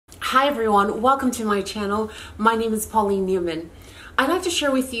Hi everyone, welcome to my channel. My name is Pauline Newman. I'd like to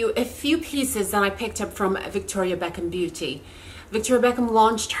share with you a few pieces that I picked up from Victoria Beckham Beauty. Victoria Beckham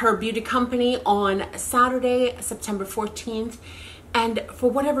launched her beauty company on Saturday, September 14th, and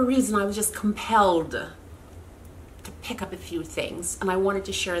for whatever reason I was just compelled to pick up a few things, and I wanted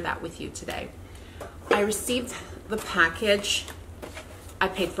to share that with you today. I received the package. I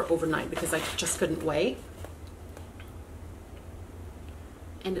paid for overnight because I just couldn't wait.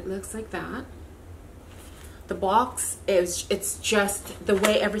 And it looks like that. The box it's just the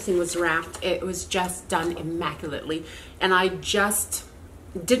way everything was wrapped. It was just done immaculately, and I just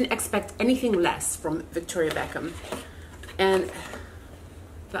didn't expect anything less from Victoria Beckham. And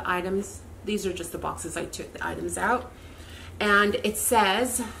the items, these are just the boxes. I took the items out, and it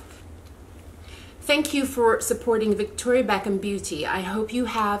says, "Thank you for supporting Victoria Beckham Beauty. I hope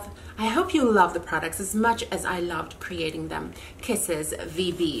you love the products as much as I loved creating them. Kisses,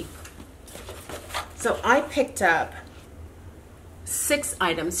 VB." So I picked up 6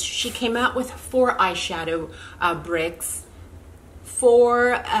 items. She came out with 4 eyeshadow bricks,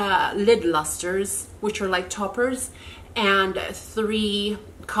 4 lid lusters, which are like toppers, and 3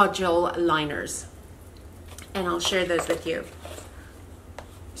 kajal liners. And I'll share those with you.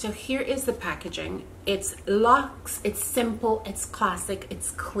 So here is the packaging. It's luxe, it's simple, it's classic,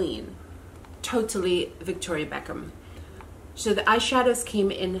 it's clean. Totally Victoria Beckham. So the eyeshadows came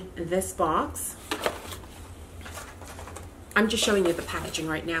in this box. I'm just showing you the packaging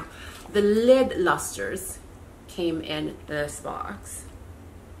right now. The lid lusters came in this box.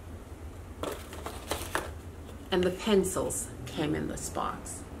 And the pencils came in this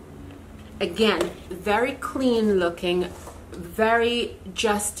box. Again, very clean looking, very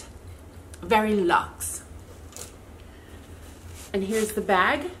luxe. And here's the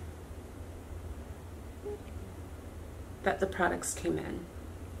bag that the products came in.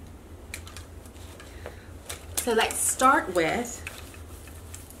 So let's start with,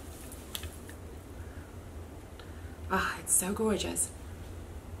 it's so gorgeous,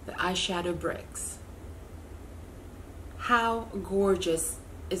 the eyeshadow bricks. How gorgeous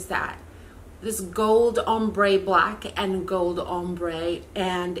is that? This gold ombre black and gold ombre,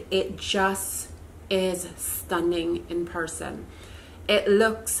 and it just is stunning in person. It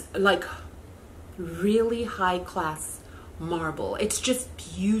looks like really high class marble. It's just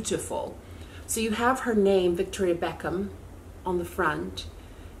beautiful. So you have her name, Victoria Beckham, on the front,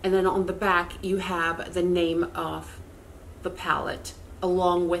 and then on the back you have the name of the palette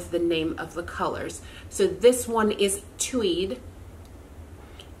along with the name of the colors. So this one is Tweed,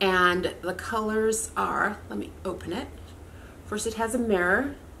 and the colors are, let me open it. First it has a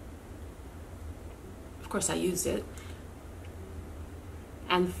mirror. Of course I used it.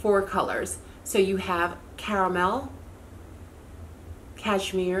 And 4 colors. So you have caramel,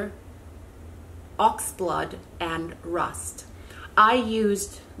 cashmere, oxblood, and rust. I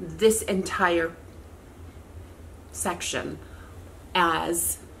used this entire section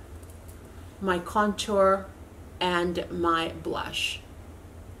as my contour and my blush.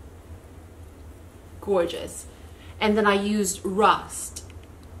 Gorgeous. And then I used rust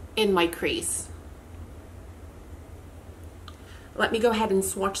in my crease. Let me go ahead and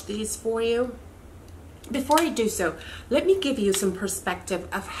swatch these for you. Before I do so, let me give you some perspective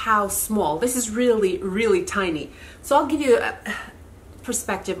of how small. This is really, really tiny. So I'll give you a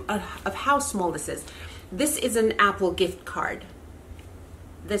perspective of how small this is. This is an Apple gift card.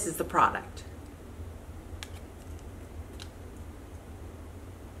 This is the product.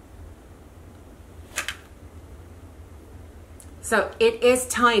 So it is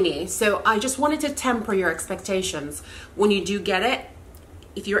tiny. So I just wanted to temper your expectations. When you do get it,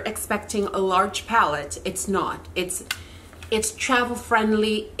 if you're expecting a large palette, it's not. It's travel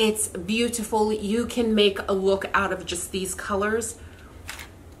friendly, it's beautiful. You can make a look out of just these colors.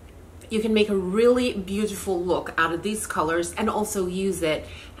 You can make a really beautiful look out of these colors and also use it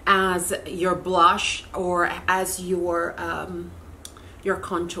as your blush or as your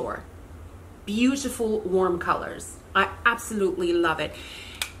contour. Beautiful warm colors. I absolutely love it.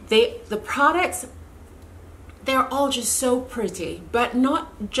 The products, they're all just so pretty, but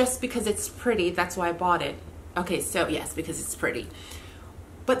not just because it's pretty, that's why I bought it. Okay, so yes, because it's pretty.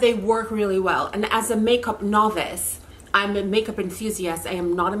 But they work really well. And as a makeup novice, I'm a makeup enthusiast. I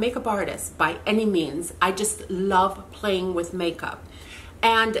am not a makeup artist by any means. I just love playing with makeup.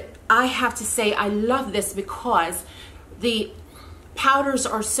 And I have to say I love this because the powders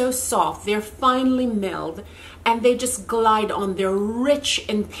are so soft, they're finely milled, and they just glide on. They're rich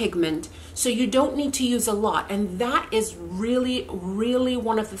in pigment, so you don't need to use a lot. And that is really, really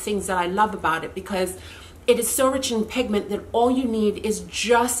one of the things that I love about it, because it is so rich in pigment that all you need is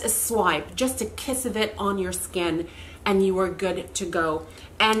just a swipe, just a kiss of it on your skin, and you are good to go.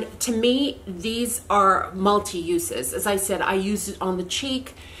 And to me, these are multi-uses. As I said, I use it on the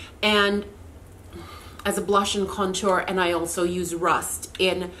cheek and as a blush and contour, and I also use rust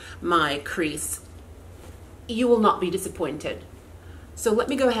in my crease. You will not be disappointed. So let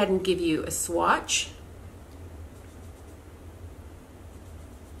me go ahead and give you a swatch.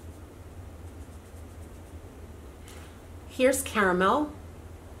 Here's caramel.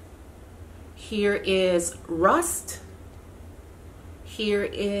 Here is rust. Here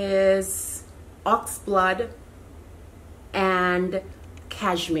is oxblood and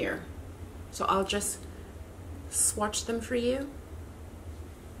cashmere. So I'll just swatch them for you.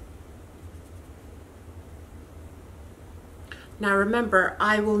 Now remember,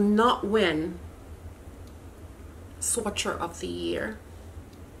 I will not win Swatcher of the Year,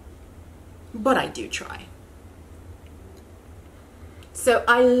 but I do try. So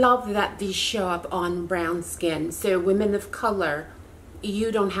I love that these show up on brown skin. So women of color,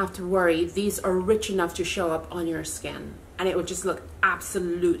 you don't have to worry. These are rich enough to show up on your skin, and it would just look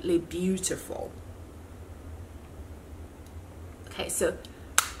absolutely beautiful. Okay, so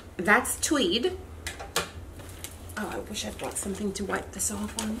that's Tweed. Oh, I wish I'd brought something to wipe this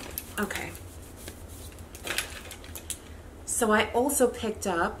off on. Okay. So I also picked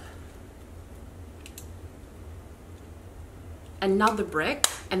up another brick,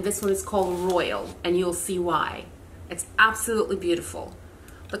 and this one is called Royal, and you'll see why. It's absolutely beautiful.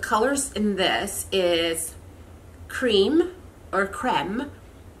 The colors in this is cream or creme,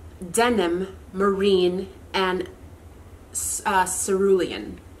 denim, marine, and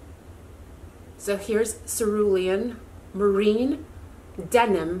cerulean. So here's cerulean, marine,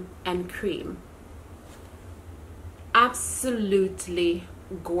 denim, and cream. Absolutely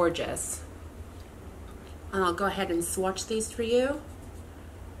gorgeous. And I'll go ahead and swatch these for you.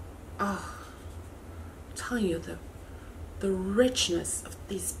 Oh, I'm telling you, the richness of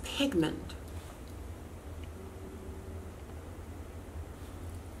these pigment.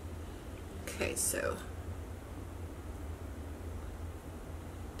 Okay, so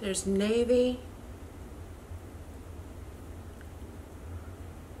there's navy.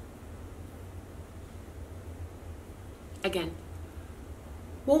 Again,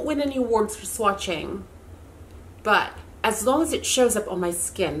 won't win any awards for swatching, but as long as it shows up on my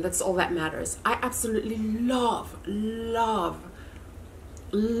skin, that's all that matters. I absolutely love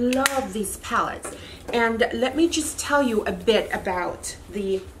these palettes. And let me just tell you a bit about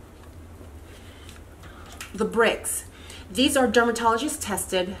the bricks. These are dermatologist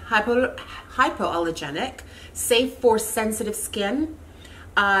tested, hypoallergenic, safe for sensitive skin.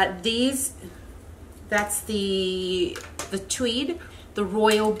 That's the Tweed, the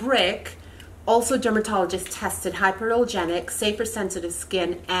Royal brick, also dermatologist tested, hypoallergenic, safe for sensitive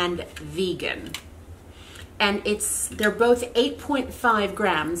skin, and vegan. And they're both 8.5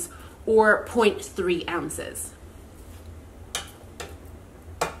 grams or 0.3 ounces.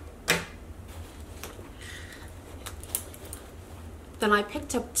 Then I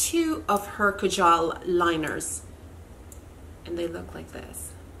picked up 2 of her Kajal liners, and they look like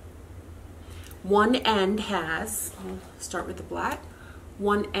this. One end has, I'll start with the black,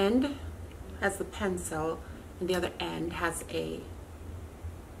 one end has the pencil, and the other end has a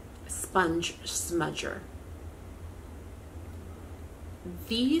sponge smudger.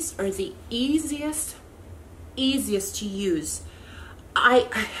 These are the easiest to use. I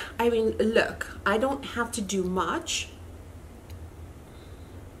mean, look, I don't have to do much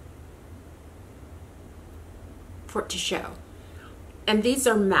for it to show. And these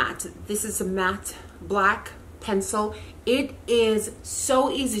are matte. This is a matte black pencil. It is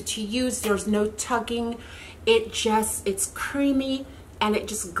so easy to use. There's no tugging. It's creamy and it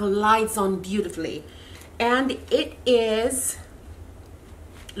just glides on beautifully. And it is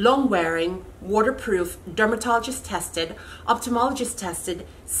long wearing, waterproof, dermatologist tested, ophthalmologist tested,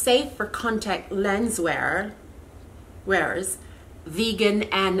 safe for contact lens wearers, vegan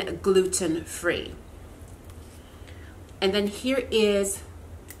and gluten free. And then here is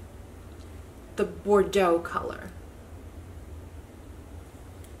the Bordeaux color.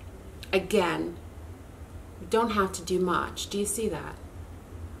 Again, you don't have to do much. Do you see that?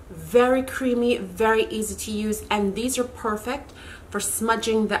 Very creamy, very easy to use, and these are perfect for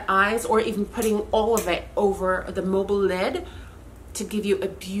smudging the eyes or even putting all of it over the mobile lid to give you a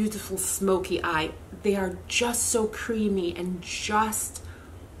beautiful smoky eye. They are just so creamy and just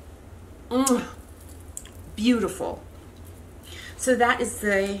beautiful. So that is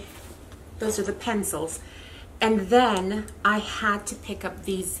those are the pencils. And then I had to pick up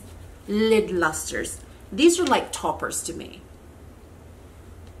these Lid Lustres. These are like toppers to me.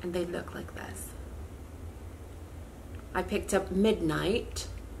 And they look like this. I picked up Midnight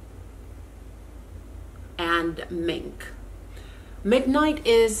and Mink. Midnight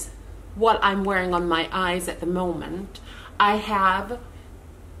is what I'm wearing on my eyes at the moment. I have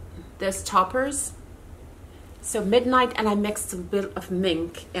this toppers. So Midnight, and I mixed a bit of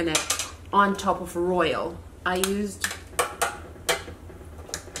Mink in it on top of Royal. I used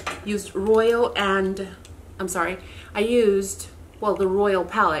Royal and, I used, well, the Royal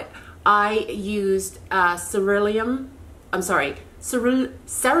palette. I used cerulean,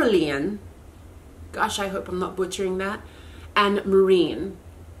 gosh, I hope I'm not butchering that, and Marine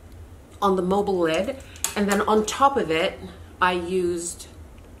on the mobile lid. And then on top of it, I used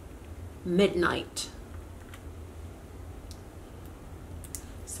Midnight.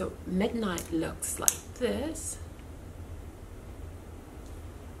 So Midnight looks like this.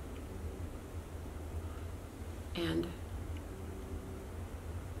 And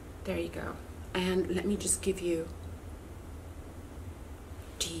there you go. And let me just give you,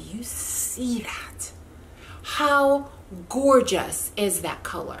 do you see that? How gorgeous is that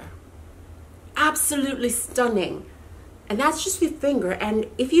color? Absolutely stunning. And that's just with finger. And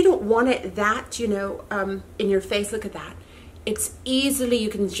if you don't want it that, you know, in your face, look at that. It's easily, you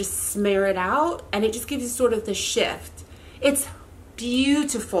can just smear it out and it just gives you sort of the shift. It's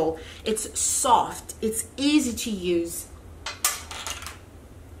beautiful. It's soft. It's easy to use.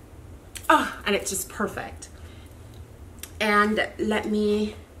 Oh, and it's just perfect. And let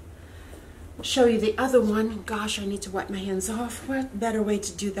me show you the other one. Gosh, I need to wipe my hands off. What better way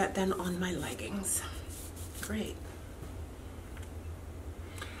to do that than on my leggings? Great.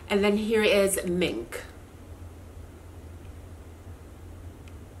 And then here is Mink.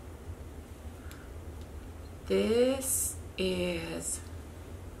 This is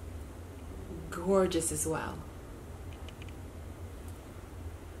gorgeous as well.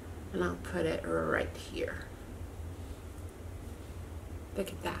 And I'll put it right here. Look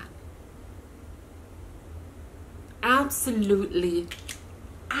at that. Absolutely,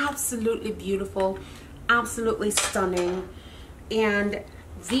 absolutely beautiful, absolutely stunning. And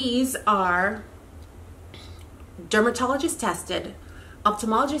these are dermatologist tested,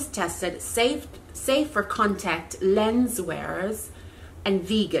 ophthalmologist tested, safe for contact lens wearers, and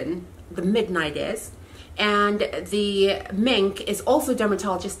vegan. The Midnight is. And the Mink is also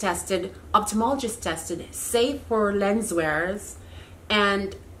dermatologist tested, ophthalmologist tested, safe for lens wearers,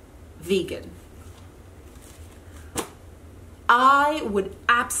 and vegan. I would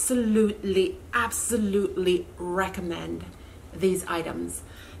absolutely, absolutely recommend these items.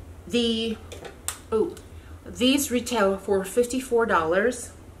 These retail for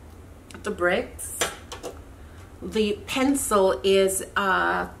 $54. The bricks. The pencil is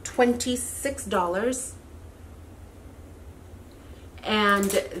 $26. And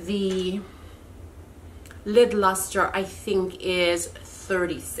the Lid Lustre, I think, is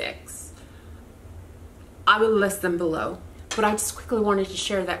 $36. I will list them below. But I just quickly wanted to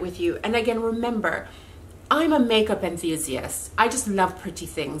share that with you. And again, remember, I'm a makeup enthusiast. I just love pretty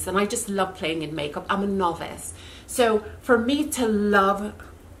things and I just love playing in makeup. I'm a novice. So for me to love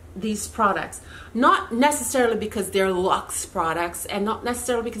these products, not necessarily because they're luxe products and not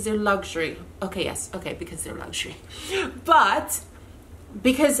necessarily because they're luxury. Okay, yes, okay, because they're luxury. But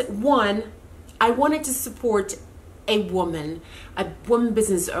because one, I wanted to support a woman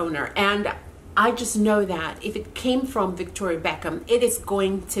business owner, and I just know that if it came from Victoria Beckham, it is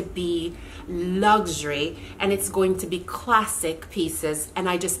going to be luxury and it's going to be classic pieces. And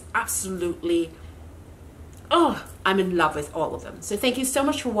I just absolutely, I'm in love with all of them. So thank you so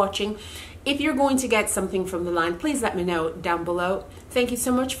much for watching. If you're going to get something from the line, please let me know down below. Thank you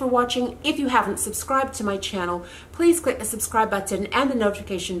so much for watching. If you haven't subscribed to my channel, please click the subscribe button and the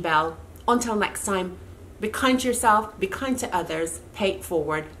notification bell. Until next time, be kind to yourself, be kind to others, pay it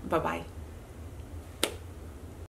forward. Bye-bye.